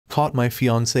caught my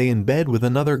fiancée in bed with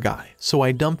another guy, so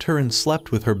I dumped her and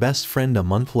slept with her best friend a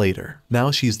month later.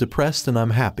 Now she's depressed and I'm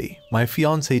happy. My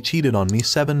fiancée cheated on me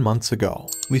 7 months ago.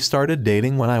 We started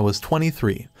dating when I was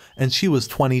 23, and she was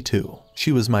 22.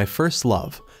 She was my first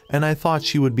love, and I thought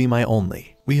she would be my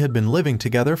only. We had been living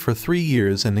together for 3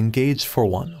 years and engaged for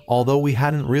 1, although we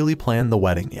hadn't really planned the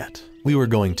wedding yet. We were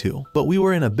going to, but we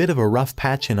were in a bit of a rough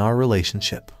patch in our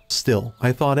relationship. Still,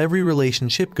 I thought every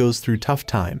relationship goes through tough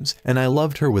times, and I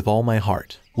loved her with all my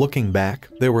heart. Looking back,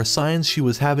 there were signs she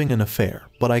was having an affair,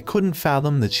 but I couldn't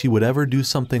fathom that she would ever do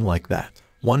something like that.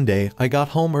 One day, I got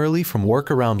home early from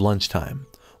work around lunchtime,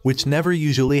 which never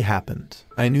usually happened.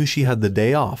 I knew she had the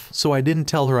day off, so I didn't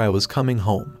tell her I was coming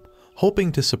home,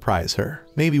 hoping to surprise her.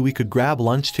 Maybe we could grab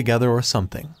lunch together or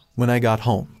something. When I got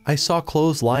home, I saw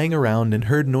clothes lying around and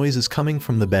heard noises coming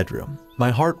from the bedroom. My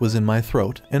heart was in my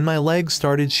throat, and my legs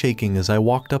started shaking as I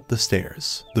walked up the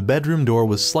stairs. The bedroom door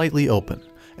was slightly open,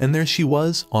 and there she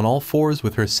was, on all fours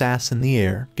with her sass in the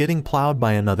air, getting plowed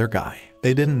by another guy.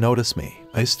 They didn't notice me.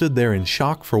 I stood there in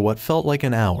shock for what felt like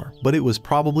an hour, but it was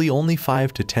probably only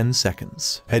 5 to 10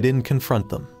 seconds. I didn't confront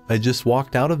them. I just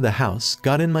walked out of the house,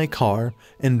 got in my car,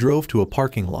 and drove to a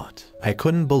parking lot. I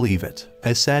couldn't believe it.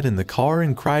 I sat in the car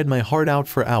and cried my heart out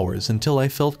for hours until I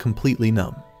felt completely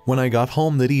numb. When I got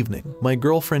home that evening, my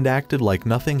girlfriend acted like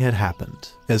nothing had happened.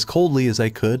 As coldly as I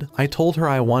could, I told her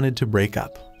I wanted to break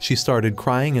up. She started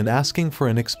crying and asking for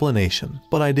an explanation,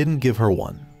 but I didn't give her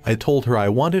one. I told her I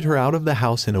wanted her out of the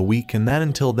house in a week and that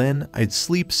until then, I'd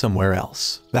sleep somewhere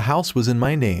else. The house was in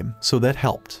my name, so that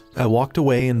helped. I walked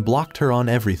away and blocked her on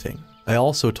everything. I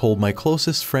also told my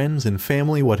closest friends and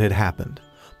family what had happened,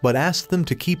 but asked them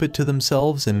to keep it to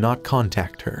themselves and not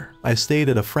contact her. I stayed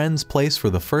at a friend's place for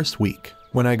the first week.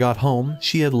 When I got home,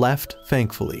 she had left,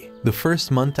 thankfully. The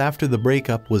first month after the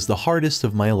breakup was the hardest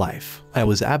of my life. I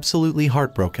was absolutely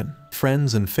heartbroken.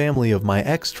 Friends and family of my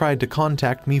ex tried to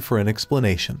contact me for an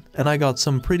explanation, and I got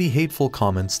some pretty hateful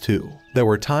comments too. There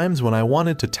were times when I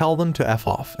wanted to tell them to F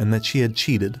off and that she had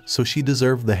cheated, so she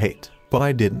deserved the hate. But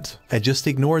I didn't. I just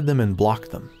ignored them and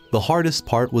blocked them. The hardest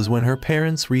part was when her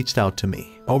parents reached out to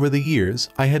me. Over the years,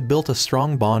 I had built a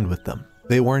strong bond with them.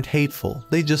 They weren't hateful,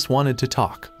 they just wanted to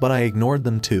talk, but I ignored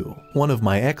them too. One of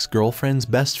my ex-girlfriend's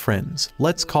best friends,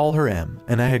 let's call her M,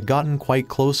 and I had gotten quite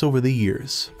close over the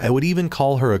years. I would even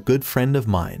call her a good friend of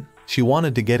mine. She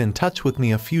wanted to get in touch with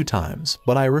me a few times,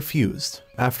 but I refused.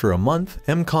 After a month,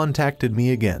 M contacted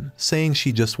me again, saying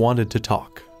she just wanted to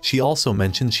talk. She also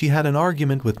mentioned she had an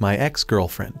argument with my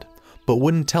ex-girlfriend, but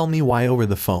wouldn't tell me why over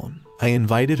the phone. I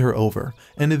invited her over,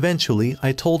 and eventually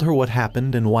I told her what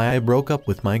happened and why I broke up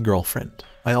with my girlfriend.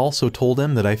 I also told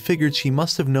them that I figured she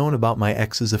must have known about my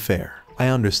ex's affair. I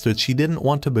understood she didn't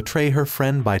want to betray her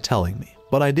friend by telling me,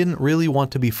 but I didn't really want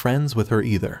to be friends with her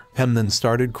either. Em then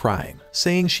started crying,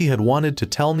 saying she had wanted to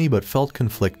tell me but felt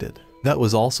conflicted. That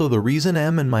was also the reason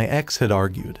Em and my ex had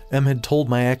argued. Em had told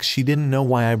my ex she didn't know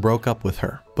why I broke up with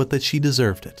her, but that she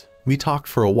deserved it. We talked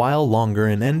for a while longer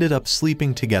and ended up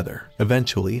sleeping together.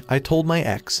 Eventually, I told my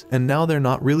ex, and now they're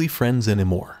not really friends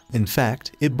anymore. In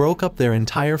fact, it broke up their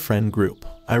entire friend group.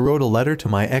 I wrote a letter to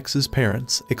my ex's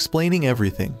parents, explaining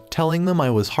everything, telling them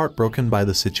I was heartbroken by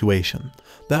the situation,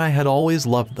 that I had always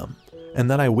loved them, and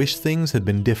that I wished things had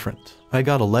been different. I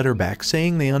got a letter back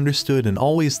saying they understood and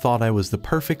always thought I was the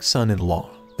perfect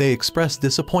son-in-law. They expressed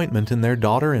disappointment in their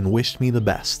daughter and wished me the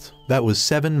best. That was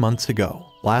 7 months ago.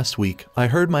 Last week, I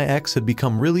heard my ex had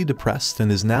become really depressed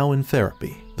and is now in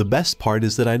therapy. The best part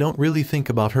is that I don't really think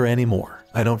about her anymore.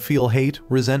 I don't feel hate,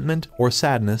 resentment, or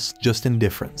sadness, just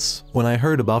indifference. When I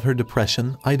heard about her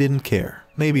depression, I didn't care.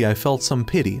 Maybe I felt some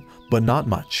pity, but not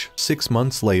much. 6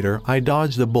 months later, I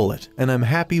dodged a bullet, and I'm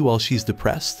happy while she's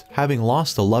depressed, having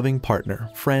lost a loving partner,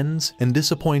 friends, and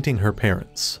disappointing her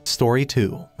parents. Story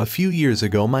 2. A few years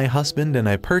ago, my husband and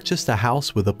I purchased a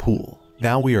house with a pool.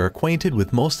 Now we are acquainted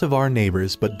with most of our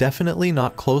neighbors, but definitely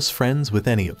not close friends with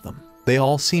any of them. They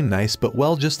all seem nice, but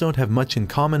well, just don't have much in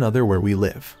common other where we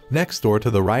live. Next door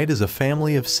to the right is a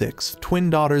family of 6,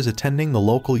 twin daughters attending the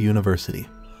local university.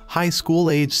 High school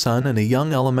age son and a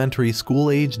young elementary school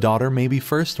age daughter, maybe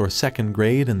 1st or 2nd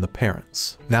grade, and the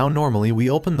parents. Now normally we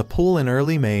open the pool in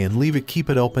early May and keep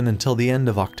it open until the end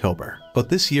of October. But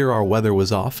this year our weather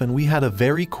was off and we had a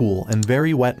very cool and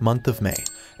very wet month of May.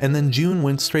 And then June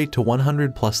went straight to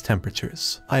 100+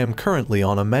 temperatures. I am currently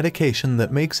on a medication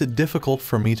that makes it difficult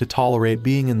for me to tolerate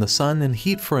being in the sun and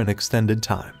heat for an extended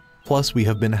time. Plus, we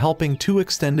have been helping 2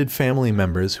 extended family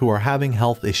members who are having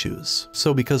health issues.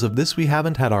 So because of this, we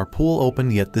haven't had our pool open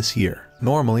yet this year.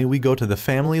 Normally we go to the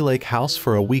family lake house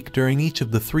for a week during each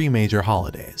of the 3 major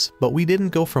holidays, but we didn't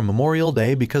go for Memorial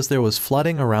Day because there was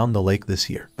flooding around the lake this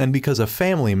year, and because a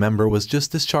family member was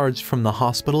just discharged from the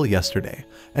hospital yesterday,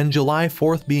 and July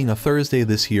 4th being a Thursday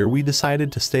this year, we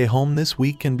decided to stay home this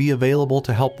week and be available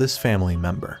to help this family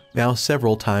member. Now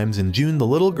several times in June the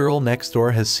little girl next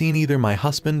door has seen either my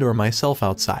husband or myself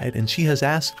outside, and she has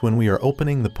asked when we are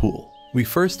opening the pool. We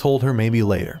first told her maybe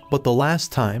later, but the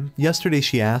last time, yesterday,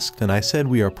 she asked and I said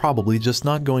we are probably just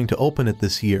not going to open it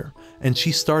this year, and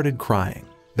she started crying.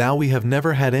 Now we have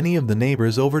never had any of the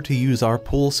neighbors over to use our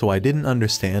pool, so I didn't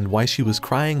understand why she was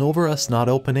crying over us not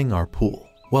opening our pool.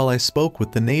 Well, I spoke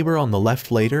with the neighbor on the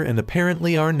left later, and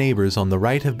apparently our neighbors on the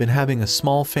right have been having a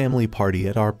small family party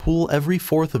at our pool every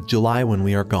 4th of July when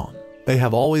we are gone. They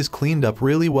have always cleaned up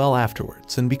really well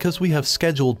afterwards, and because we have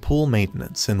scheduled pool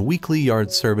maintenance and weekly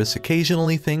yard service,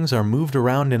 occasionally things are moved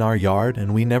around in our yard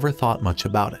and we never thought much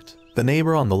about it. The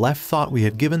neighbor on the left thought we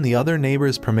had given the other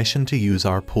neighbors permission to use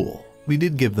our pool. We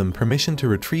did give them permission to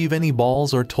retrieve any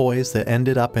balls or toys that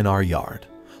ended up in our yard,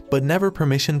 but never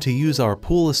permission to use our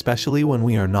pool, especially when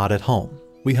we are not at home.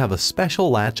 We have a special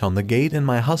latch on the gate, and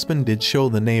my husband did show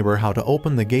the neighbor how to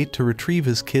open the gate to retrieve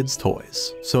his kids'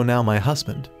 toys. So now my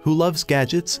husband, who loves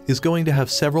gadgets, is going to have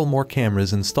several more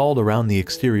cameras installed around the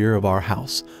exterior of our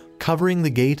house, covering the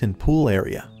gate and pool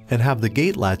area, and have the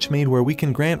gate latch made where we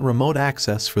can grant remote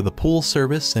access for the pool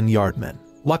service and yardmen.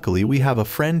 Luckily, we have a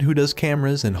friend who does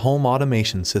cameras and home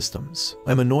automation systems.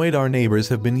 I'm annoyed our neighbors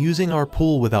have been using our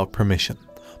pool without permission,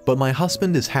 but my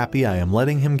husband is happy I am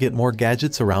letting him get more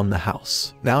gadgets around the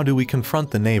house. Now do we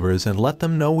confront the neighbors and let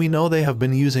them know we know they have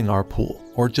been using our pool,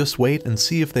 or just wait and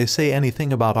see if they say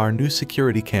anything about our new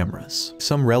security cameras?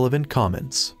 Some relevant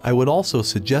comments. I would also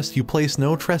suggest you place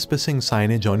no trespassing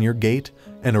signage on your gate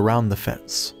and around the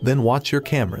fence. Then watch your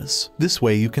cameras. This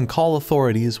way you can call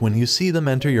authorities when you see them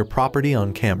enter your property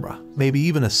on camera. Maybe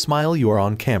even a smile you are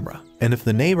on camera. And if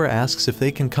the neighbor asks if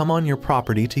they can come on your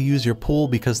property to use your pool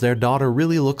because their daughter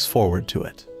really looks forward to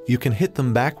it, you can hit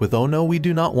them back with, "Oh no, we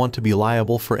do not want to be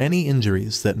liable for any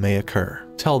injuries that may occur."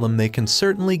 Tell them they can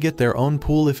certainly get their own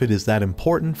pool if it is that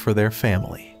important for their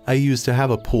family. I used to have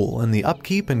a pool, and the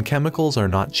upkeep and chemicals are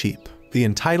not cheap. The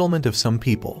entitlement of some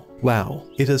people. Wow,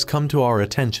 it has come to our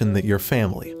attention that your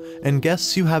family and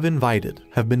guests you have invited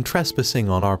have been trespassing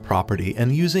on our property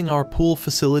and using our pool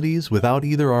facilities without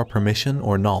either our permission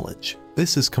or knowledge.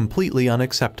 This is completely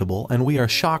unacceptable, and we are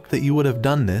shocked that you would have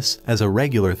done this as a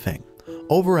regular thing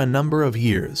over a number of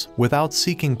years without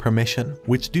seeking permission,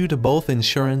 which due to both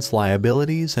insurance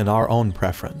liabilities and our own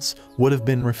preference would have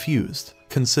been refused.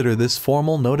 Consider this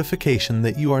formal notification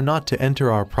that you are not to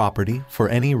enter our property for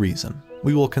any reason.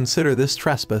 We will consider this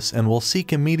trespass and will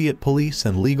seek immediate police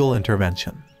and legal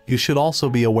intervention. You should also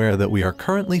be aware that we are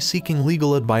currently seeking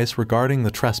legal advice regarding the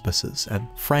trespasses and,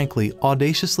 frankly,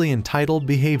 audaciously entitled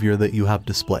behavior that you have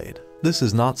displayed. This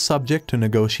is not subject to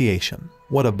negotiation.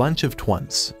 What a bunch of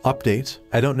twunts. Update: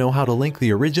 I don't know how to link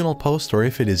the original post or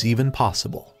if it is even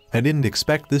possible. I didn't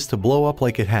expect this to blow up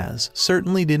like it has.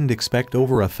 Certainly didn't expect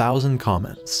over 1,000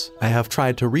 comments. I have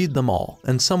tried to read them all,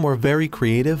 and some were very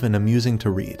creative and amusing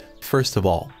to read. First of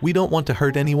all, we don't want to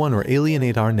hurt anyone or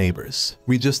alienate our neighbors.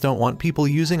 We just don't want people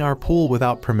using our pool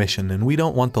without permission, and we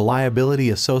don't want the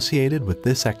liability associated with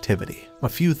this activity. A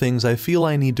few things I feel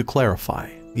I need to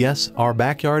clarify. Yes, our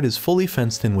backyard is fully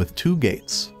fenced in with 2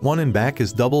 gates. One in back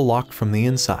is double locked from the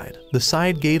inside. The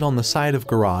side gate on the side of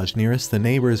garage nearest the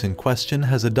neighbors in question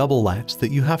has a double latch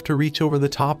that you have to reach over the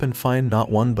top and find not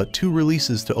 1 but 2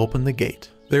 releases to open the gate.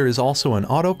 There is also an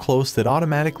auto close that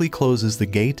automatically closes the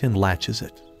gate and latches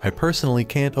it. I personally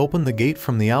can't open the gate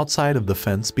from the outside of the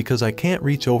fence because I can't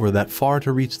reach over that far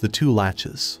to reach the 2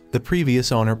 latches. The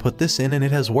previous owner put this in, and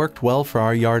it has worked well for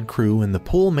our yard crew and the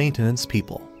pool maintenance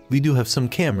people. We do have some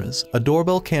cameras, a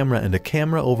doorbell camera and a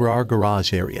camera over our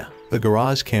garage area. The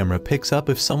garage camera picks up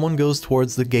if someone goes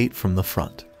towards the gate from the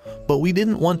front. But we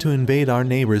didn't want to invade our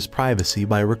neighbors' privacy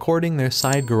by recording their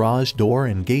side garage door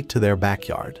and gate to their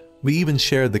backyard. We even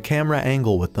shared the camera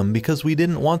angle with them because we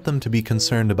didn't want them to be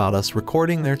concerned about us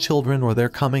recording their children or their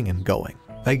coming and going.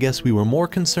 I guess we were more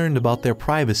concerned about their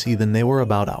privacy than they were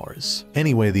about ours.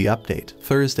 Anyway, the update.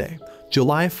 Thursday,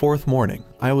 July 4th morning,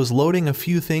 I was loading a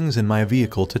few things in my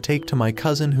vehicle to take to my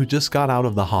cousin who just got out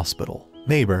of the hospital.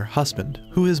 Neighbor, husband,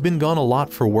 who has been gone a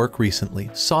lot for work recently,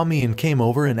 saw me and came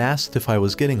over and asked if I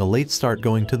was getting a late start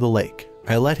going to the lake.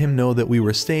 I let him know that we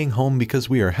were staying home because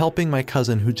we are helping my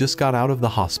cousin who just got out of the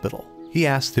hospital. He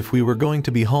asked if we were going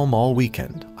to be home all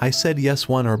weekend. I said yes,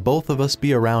 one or both of us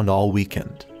be around all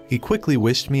weekend. He quickly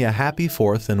wished me a happy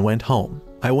 4th and went home.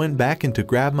 I went back in to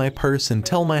grab my purse and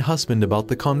tell my husband about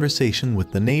the conversation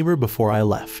with the neighbor before I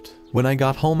left. When I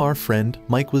got home, our friend,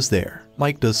 Mike, was there.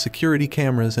 Mike does security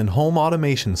cameras and home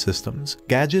automation systems,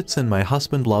 gadgets, and my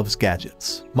husband loves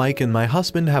gadgets. Mike and my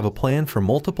husband have a plan for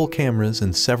multiple cameras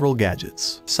and several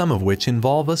gadgets, some of which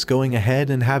involve us going ahead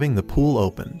and having the pool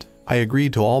opened. I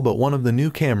agreed to all but one of the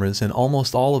new cameras and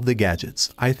almost all of the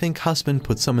gadgets. I think husband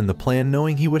put some in the plan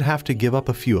knowing he would have to give up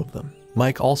a few of them.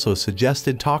 Mike also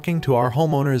suggested talking to our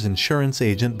homeowner's insurance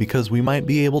agent because we might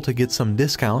be able to get some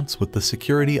discounts with the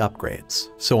security upgrades.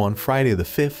 So on Friday the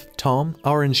 5th, Tom,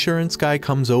 our insurance guy,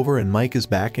 comes over and Mike is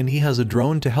back and he has a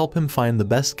drone to help him find the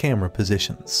best camera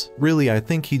positions. Really, I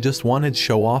think he just wanted to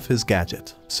show off his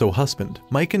gadget. So husband,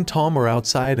 Mike, and Tom are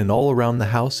outside and all around the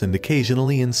house and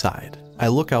occasionally inside. I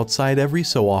look outside every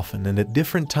so often, and at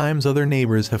different times other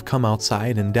neighbors have come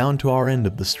outside and down to our end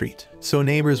of the street. So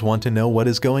neighbors want to know what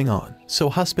is going on. So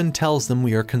husband tells them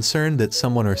we are concerned that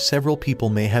someone or several people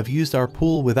may have used our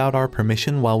pool without our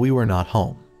permission while we were not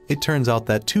home. It turns out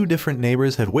that two different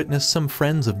neighbors had witnessed some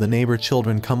friends of the neighbor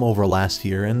children come over last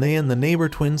year, and they and the neighbor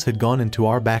twins had gone into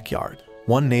our backyard.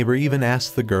 One neighbor even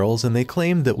asked the girls, and they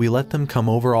claimed that we let them come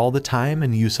over all the time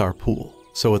and use our pool.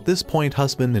 So at this point,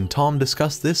 husband and Tom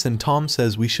discuss this, and Tom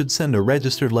says we should send a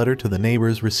registered letter to the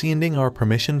neighbors rescinding our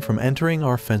permission from entering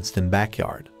our fenced-in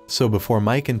backyard. So before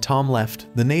Mike and Tom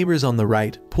left, the neighbors on the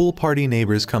right, pool party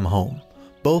neighbors, come home.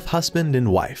 Both husband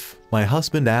and wife. My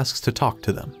husband asks to talk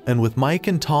to them, and with Mike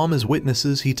and Tom as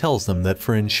witnesses, he tells them that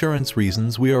for insurance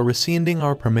reasons we are rescinding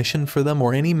our permission for them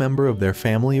or any member of their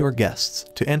family or guests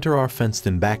to enter our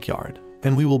fenced-in backyard.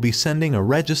 And we will be sending a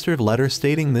registered letter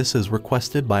stating this as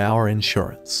requested by our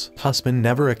insurance. Husband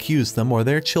never accused them or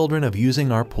their children of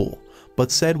using our pool, but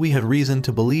said we had reason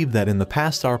to believe that in the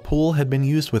past our pool had been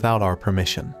used without our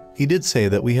permission. He did say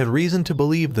that we had reason to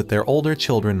believe that their older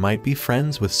children might be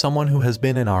friends with someone who has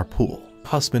been in our pool.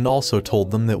 Husband also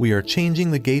told them that we are changing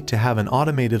the gate to have an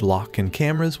automated lock and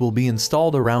cameras will be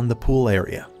installed around the pool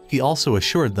area. He also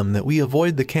assured them that we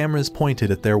avoid the cameras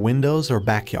pointed at their windows or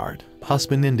backyard.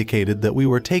 Husband indicated that we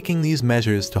were taking these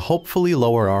measures to hopefully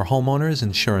lower our homeowners'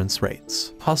 insurance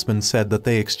rates. Husband said that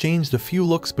they exchanged a few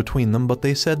looks between them, but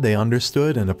they said they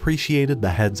understood and appreciated the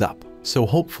heads up. So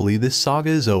hopefully this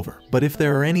saga is over, but if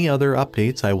there are any other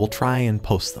updates I will try and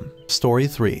post them. Story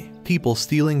 3. People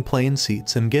stealing plane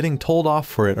seats and getting told off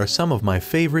for it are some of my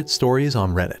favorite stories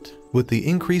on Reddit. With the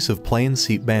increase of plane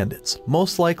seat bandits,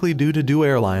 most likely due to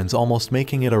airlines almost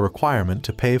making it a requirement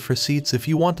to pay for seats if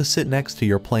you want to sit next to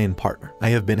your plane partner, I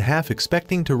have been half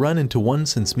expecting to run into one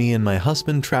since me and my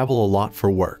husband travel a lot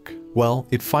for work. Well,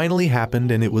 it finally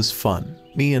happened and it was fun.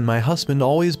 Me and my husband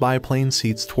always buy plane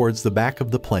seats towards the back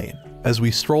of the plane. As we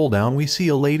stroll down, we see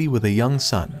a lady with a young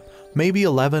son, maybe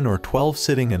 11 or 12,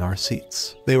 sitting in our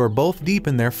seats. They were both deep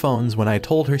in their phones when I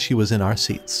told her she was in our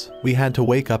seats. We had to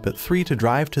wake up at 3 to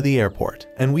drive to the airport,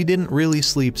 and we didn't really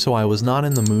sleep, so I was not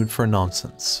in the mood for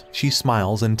nonsense. She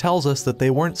smiles and tells us that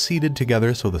they weren't seated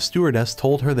together, so the stewardess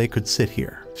told her they could sit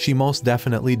here. She most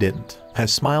definitely didn't. I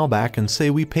smile back and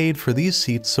say we paid for these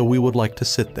seats, so we would like to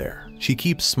sit there. She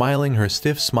keeps smiling her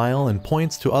stiff smile and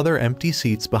points to other empty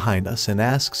seats behind us and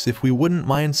asks if we wouldn't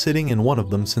mind sitting in one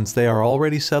of them since they are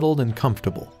already settled and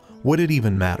comfortable. Would it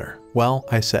even matter? Well,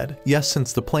 I said, yes,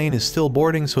 since the plane is still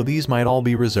boarding, so these might all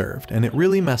be reserved, and it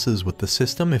really messes with the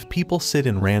system if people sit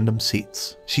in random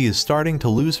seats. She is starting to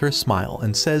lose her smile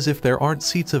and says if there aren't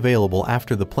seats available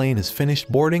after the plane is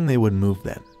finished boarding, they would move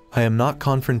then. I am not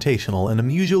confrontational and am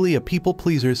usually a people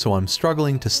pleaser, so I'm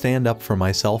struggling to stand up for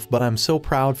myself, but I'm so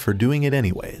proud for doing it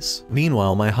anyways.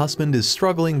 Meanwhile, my husband is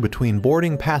struggling between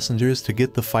boarding passengers to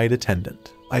get the flight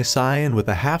attendant. I sigh and with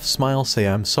a half smile say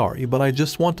I'm sorry, but I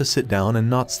just want to sit down and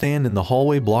not stand in the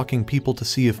hallway blocking people to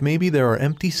see if maybe there are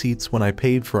empty seats when I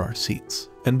paid for our seats.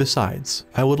 And besides,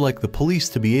 I would like the police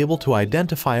to be able to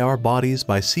identify our bodies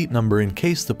by seat number in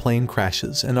case the plane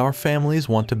crashes and our families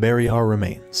want to bury our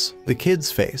remains. The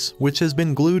kid's face, which has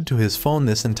been glued to his phone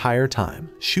this entire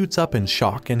time, shoots up in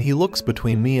shock and he looks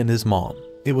between me and his mom.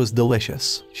 It was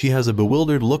delicious. She has a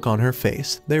bewildered look on her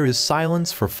face. There is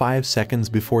silence for 5 seconds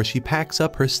before she packs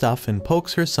up her stuff and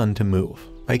pokes her son to move.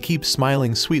 I keep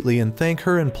smiling sweetly and thank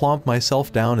her and plonk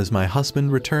myself down as my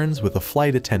husband returns with a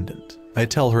flight attendant. I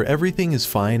tell her everything is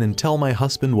fine and tell my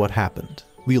husband what happened.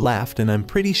 We laughed and I'm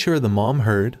pretty sure the mom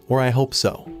heard, or I hope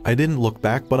so. I didn't look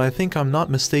back, but I think I'm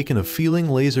not mistaken of feeling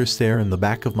laser stare in the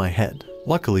back of my head.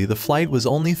 Luckily, the flight was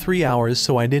only 3 hours,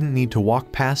 so I didn't need to walk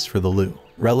past for the loo.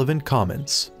 Relevant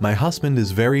comments. My husband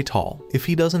is very tall. If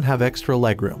he doesn't have extra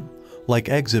legroom, like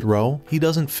exit row, he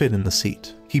doesn't fit in the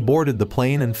seat. He boarded the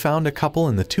plane and found a couple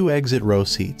in the 2 exit row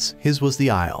seats. His was the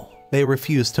aisle. They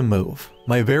refused to move.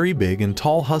 My very big and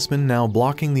tall husband, now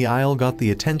blocking the aisle, got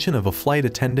the attention of a flight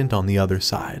attendant on the other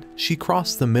side. She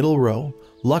crossed the middle row,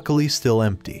 luckily still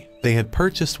empty. They had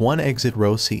purchased one exit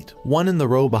row seat, one in the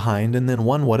row behind, and then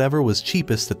one whatever was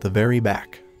cheapest at the very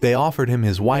back. They offered him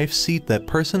his wife's seat. That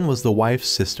person was the wife's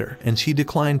sister, and she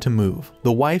declined to move.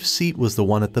 The wife's seat was the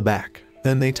one at the back.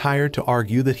 Then they tired to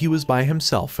argue that he was by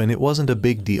himself and it wasn't a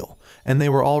big deal, and they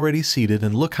were already seated,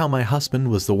 and look how my husband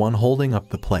was the one holding up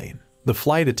the plane. The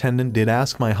flight attendant did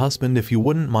ask my husband if you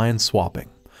wouldn't mind swapping.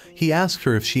 He asked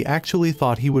her if she actually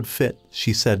thought he would fit.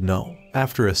 She said no.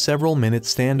 After a several minute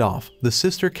standoff, the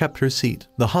sister kept her seat,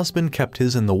 the husband kept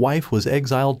his, and the wife was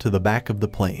exiled to the back of the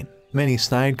plane. Many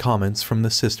snide comments from the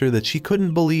sister that she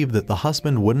couldn't believe that the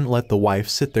husband wouldn't let the wife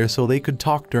sit there so they could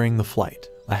talk during the flight.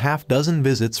 A half dozen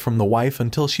visits from the wife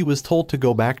until she was told to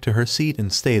go back to her seat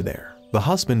and stay there. The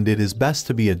husband did his best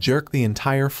to be a jerk the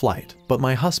entire flight, but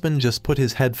my husband just put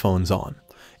his headphones on,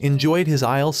 enjoyed his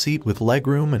aisle seat with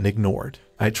legroom, and ignored.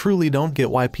 I truly don't get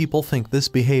why people think this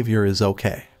behavior is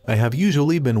okay. I have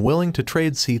usually been willing to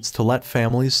trade seats to let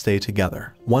families stay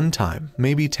together. One time,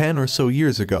 maybe 10 or so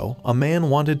years ago, a man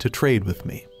wanted to trade with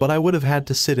me, but I would have had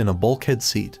to sit in a bulkhead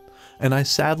seat, and I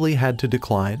sadly had to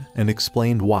decline, and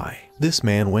explained why. This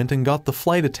man went and got the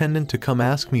flight attendant to come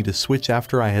ask me to switch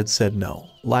after I had said no.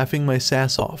 Laughing my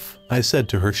sass off, I said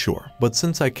to her, sure, but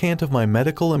since I can't have my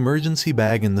medical emergency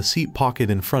bag in the seat pocket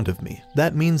in front of me,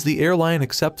 that means the airline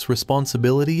accepts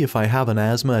responsibility if I have an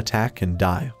asthma attack and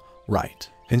die, right?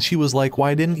 And she was like,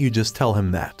 why didn't you just tell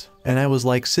him that? And I was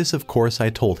like, sis, of course I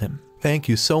told him. Thank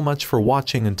you so much for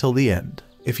watching until the end.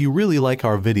 If you really like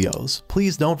our videos,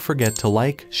 please don't forget to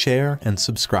like, share, and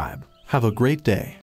subscribe. Have a great day.